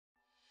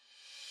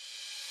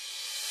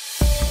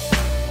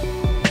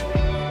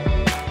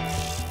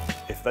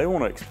If they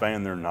want to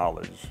expand their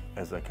knowledge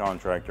as a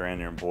contractor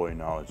and their employee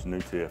knowledge,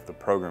 NUITF, the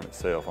program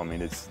itself, I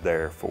mean, it's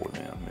there for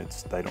them.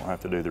 They don't have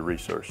to do the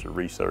research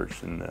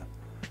and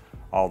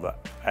all the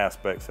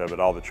aspects of it,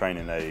 all the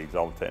training aids,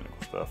 all the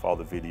technical stuff, all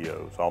the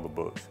videos, all the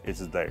books. It's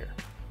there.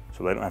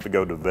 So they don't have to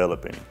go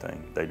develop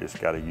anything. They just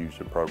got to use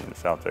the program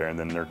that's out there, and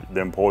then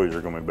the employees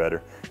are going to be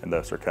better, and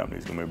thus their company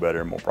is going to be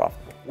better and more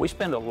profitable. We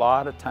spend a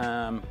lot of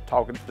time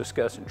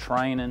discussing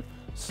training,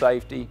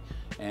 safety,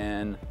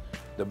 and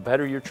the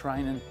better you're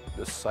training,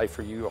 the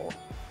safer you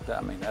are.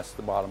 I mean, that's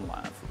the bottom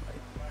line for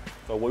me.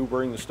 So we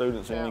bring the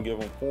students in and give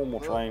them formal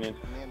training,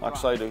 like I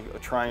say, to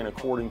train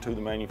according to the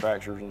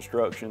manufacturer's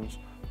instructions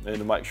and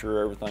to make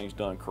sure everything's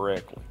done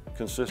correctly.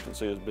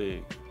 Consistency is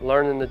big.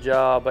 Learning the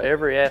job,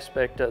 every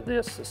aspect of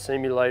this, the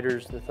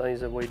simulators, the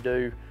things that we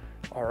do,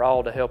 are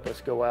all to help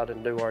us go out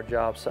and do our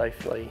job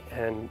safely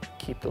and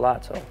keep the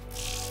lights on.